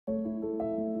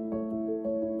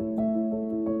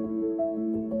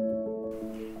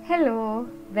Hello,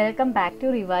 welcome back to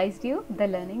Revisedu, the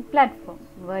learning platform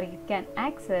where you can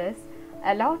access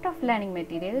a lot of learning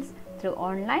materials through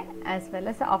online as well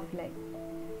as offline.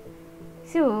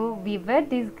 So, we were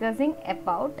discussing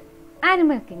about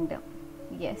animal kingdom.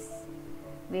 Yes,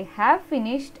 we have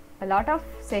finished a lot of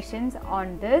sessions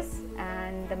on this,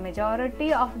 and the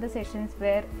majority of the sessions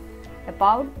were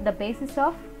about the basis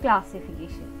of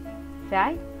classification,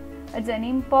 right? It's an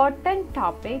important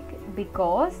topic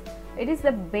because it is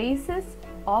the basis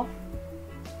of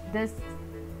this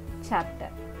chapter,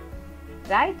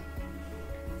 right?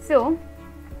 So,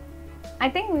 I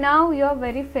think now you are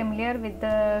very familiar with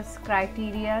the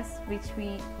criteria which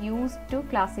we use to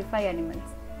classify animals,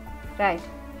 right?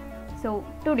 So,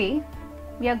 today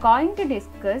we are going to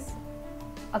discuss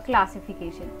a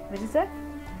classification which is a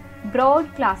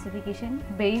broad classification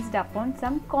based upon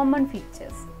some common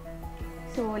features.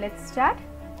 So, let's start.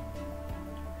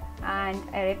 And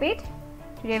I repeat,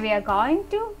 today we are going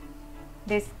to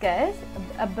discuss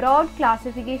a broad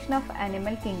classification of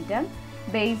animal kingdom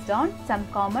based on some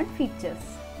common features,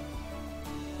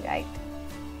 right?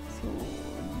 So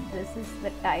this is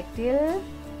the title.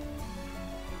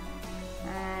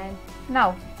 And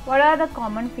now, what are the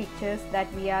common features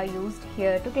that we are used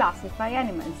here to classify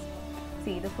animals?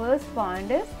 See, the first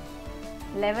point is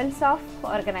levels of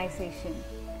organization.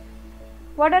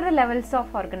 What are the levels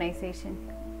of organization?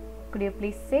 Could you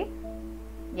please say?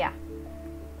 Yeah,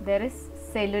 there is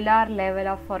cellular level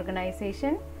of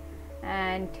organization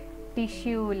and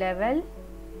tissue level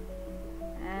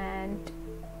and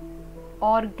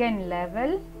organ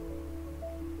level,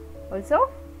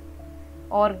 also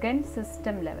organ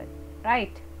system level,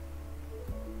 right?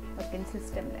 Organ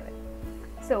system level.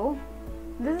 So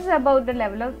this is about the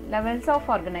levels of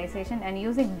organization, and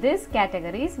using these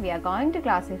categories we are going to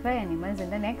classify animals in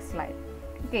the next slide.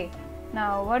 Okay.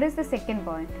 Now, what is the second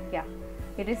point? Yeah,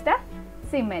 it is the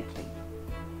symmetry.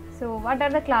 So, what are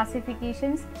the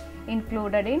classifications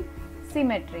included in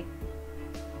symmetry?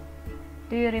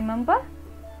 Do you remember?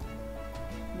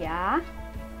 Yeah,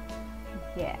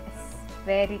 yes,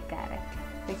 very correct.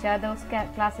 Which are those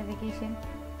classifications?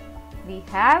 We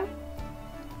have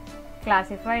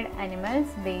classified animals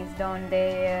based on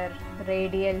their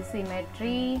radial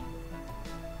symmetry,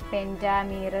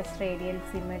 pentamerous radial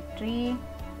symmetry.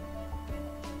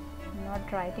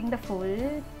 Not writing the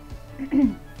full.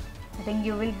 I think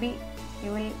you will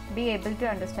be able to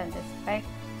understand this, right?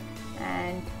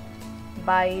 And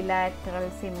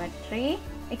bilateral symmetry,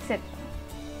 etc.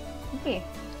 Okay,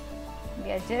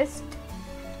 we are just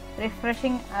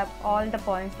refreshing up all the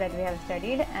points that we have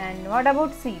studied. And what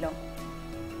about coelom?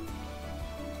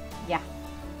 Yeah,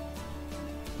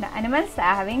 the animals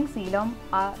having coelom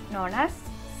are known as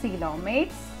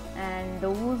coelomates, and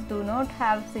those do not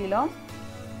have coelom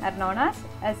are known as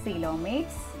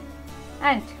coelomates.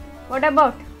 And what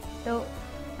about the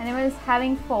animals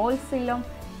having false coelom?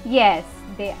 Yes,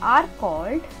 they are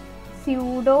called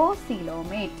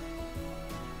pseudocoelomate,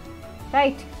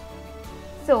 right?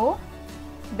 So,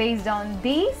 based on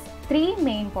these three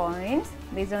main points,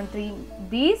 based on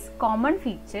these common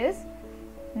features,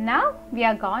 now we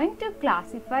are going to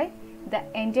classify the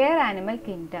entire animal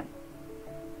kingdom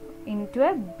into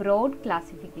a broad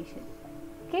classification.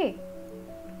 Okay.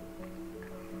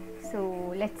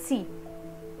 So, let's see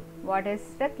what is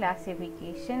the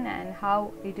classification and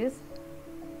how it is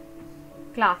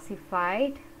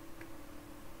classified.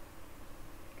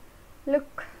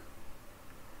 Look,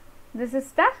 this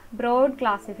is the broad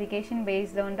classification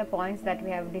based on the points that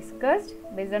we have discussed,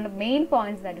 based on the main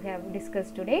points that we have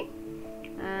discussed today.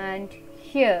 And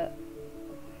here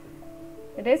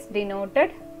it is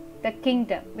denoted the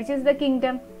kingdom. Which is the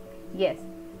kingdom? Yes,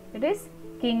 it is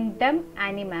kingdom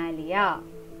Animalia,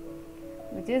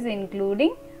 which is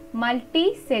including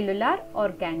multicellular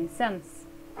organisms,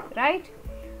 right?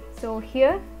 So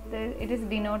here it is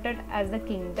denoted as the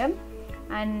kingdom,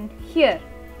 and here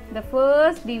the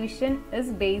first division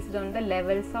is based on the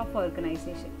levels of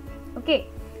organization. Okay,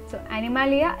 so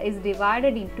Animalia is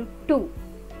divided into two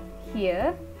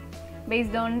here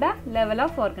based on the level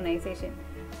of organization.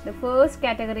 The first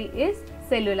category is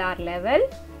cellular level,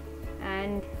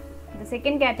 and the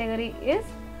second category is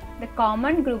the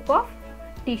common group of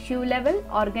tissue level,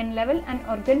 organ level and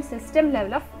organ system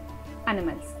level of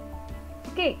animals.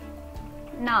 Okay,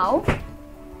 now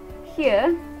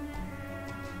here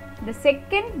the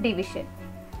second division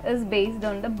is based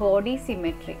on the body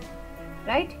symmetry,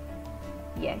 right?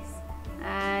 Yes,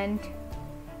 and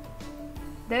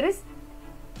there is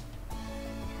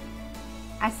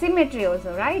asymmetry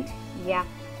also, right? Yeah,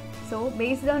 so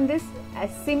based on this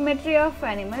asymmetry of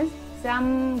animals,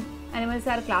 some animals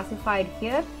are classified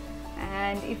here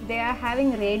and if they are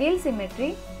having radial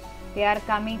symmetry, they are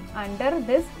coming under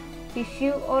this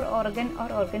tissue or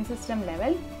organ system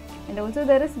level. And also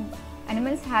there is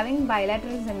animals having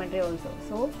bilateral symmetry also.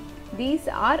 So these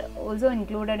are also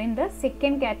included in the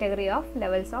second category of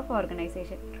levels of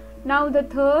organization. Now the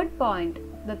third point,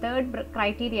 the third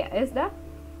criteria is the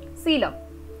coelom.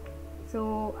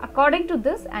 So according to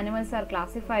this, animals are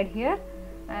classified here,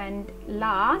 and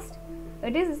last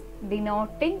it is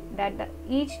denoting that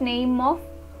each name of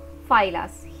phyla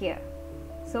here.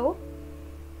 So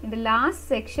in the last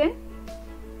section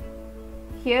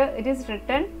here it is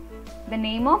written the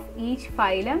name of each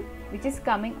phylum which is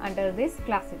coming under this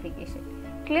classification.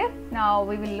 Clear? Now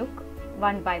we will look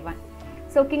one by one.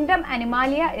 So kingdom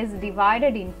Animalia is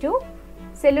divided into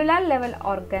cellular level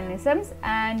organisms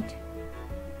and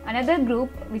another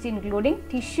group which including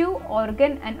tissue,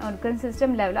 organ and organ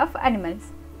system level of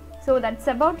animals. So that's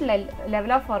about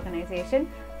level of organization.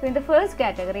 So in the first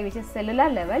category, which is cellular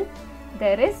level,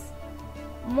 there is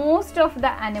most of the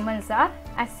animals are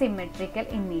asymmetrical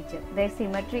in nature. Their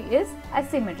symmetry is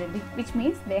asymmetry, which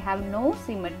means they have no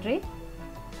symmetry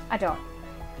at all,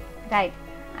 right?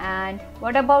 And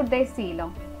what about their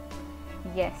coelom?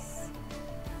 Yes,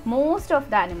 most of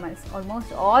the animals,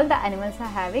 almost all the animals are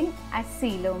having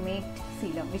acoelomate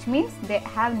coelom, which means they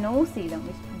have no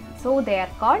coelom, so they are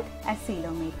called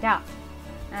acoelomata.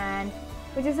 And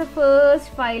which is the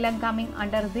first phylum coming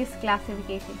under this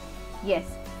classification? Yes,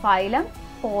 phylum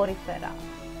Porifera,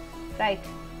 right?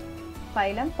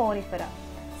 Phylum Porifera.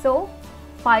 So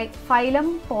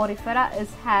phylum Porifera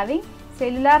is having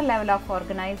cellular level of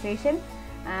organization,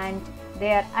 and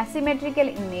they are asymmetrical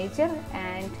in nature,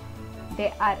 and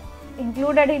they are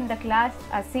included in the class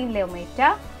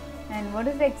Acoelomata. And what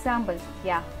is the example?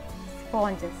 Yeah,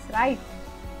 sponges, right?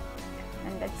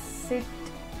 And that's it,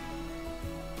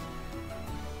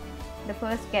 the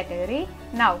first category.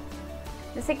 Now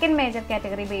the second major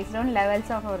category based on levels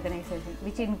of organization,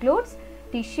 which includes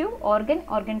tissue,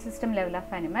 organ system level of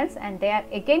animals, and they are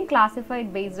again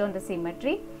classified based on the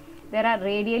symmetry. There are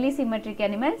radially symmetric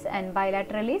animals and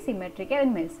bilaterally symmetric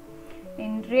animals.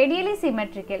 In radially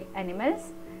symmetrical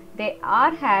animals, they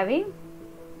are having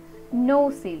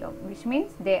no coelom, which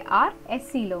means they are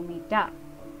acoelomata.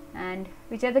 And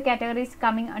which are the categories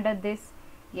coming under this?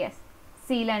 Yes,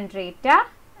 Coelenterata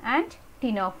and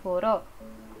Ctenophora.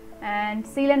 And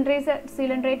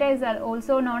Coelenterata is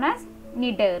also known as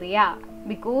Cnidaria,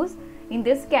 because in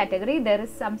this category there is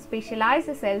some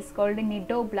specialized cells called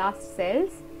cnidoblast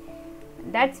cells.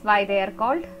 That's why they are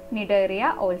called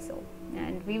Cnidaria also.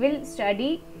 And we will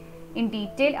study in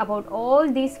detail about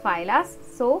all these phyla.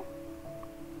 So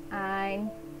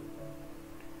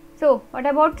what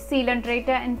about Coelenterata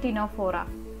and Ctenophora?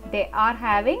 They are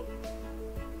having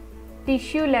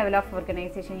tissue level of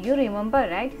organization. You remember,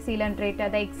 right? Coelenterata,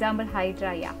 the example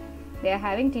Hydra, yeah. They are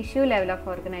having tissue level of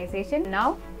organization.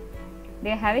 Now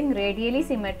they are having radially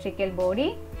symmetrical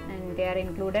body, and they are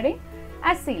included in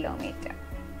acoelomata.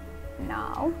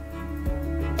 Now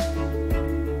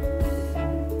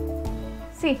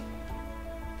see,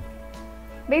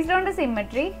 based on the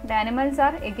symmetry, the animals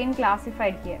are again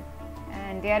classified here,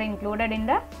 and they are included in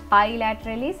the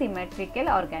bilaterally symmetrical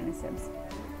organisms.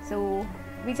 So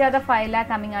which are the phyla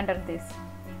coming under this?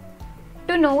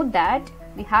 To know that,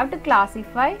 we have to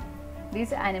classify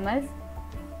these animals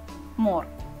more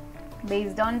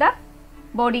based on the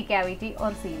body cavity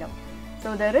or coelom.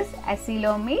 So there is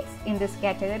acoelomates in this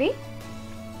category,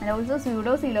 and also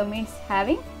pseudocoelomates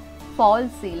having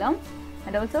false coelom,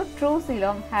 and also true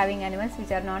coelom having animals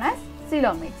which are known as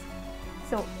coelomates.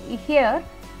 So here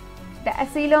the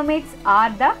acoelomates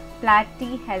are the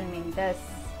platyhelminthes.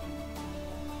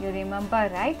 You remember,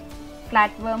 right?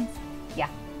 Flatworms, yeah.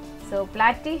 So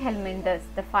platyhelminthes,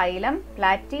 the phylum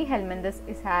platyhelminthes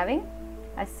is having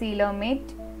a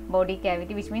coelomate body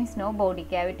cavity, which means no body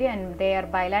cavity, and they are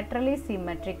bilaterally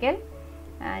symmetrical,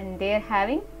 and they are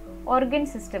having organ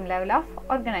system level of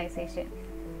organization.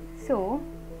 So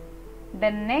the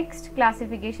next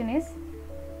classification is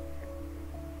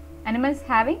animals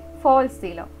having false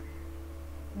coelom.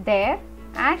 There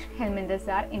Ashhelminthes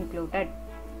are included.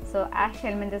 So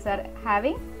Ashhelminthes are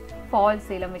having false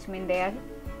coelom, which means they are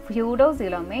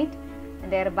pseudocoelomate,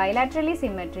 and they are bilaterally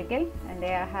symmetrical, and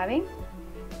they are having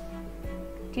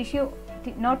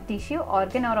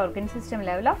organ or organ system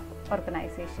level of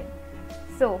organization.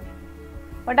 So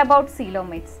what about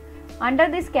coelomates? Under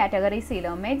this category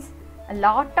coelomates, a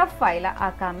lot of phyla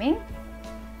are coming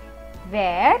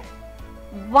where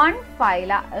one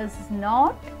phyla is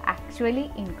not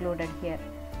actually included here,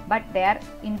 but they are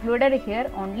included here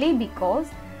only because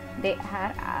they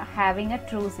are having a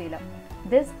true coelom.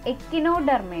 this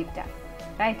echinodermata,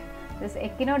 right? This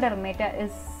echinodermata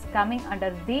is coming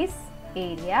under this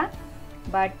area,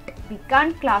 but we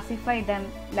can't classify them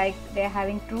like they are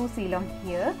having true coelom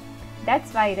here.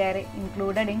 That's why they are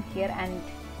included in here and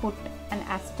put an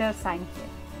asterisk sign here.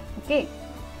 Okay.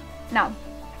 Now,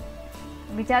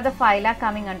 which are the phyla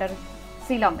coming under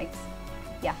coelomics?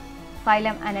 Yeah,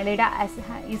 phylum Annelida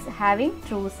is having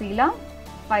true coelom.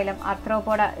 Phylum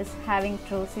Arthropoda is having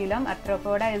true coelom.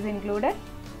 Arthropoda is included.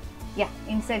 Yeah,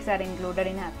 insects are included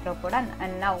in Arthropoda.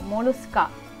 And now mollusca.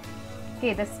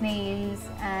 Okay, the snails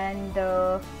and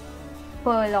the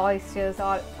pearl oysters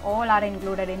all are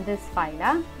included in this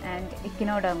phyla. And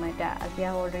echinodermata, as we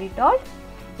have already told,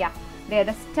 yeah, they are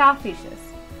the starfishes.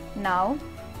 Now,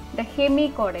 the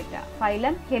hemichordata,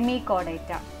 phylum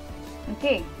Hemichordata.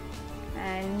 Okay,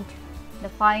 and the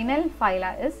final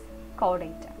phyla is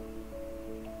Chordata.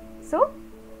 So,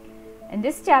 in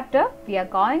this chapter, we are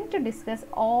going to discuss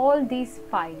all these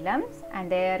phylums and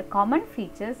their common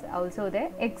features, also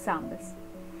their examples.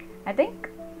 I think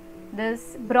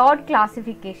this broad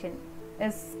classification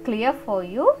is clear for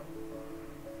you.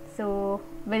 So,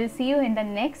 we'll see you in the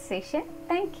next session.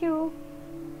 Thank you.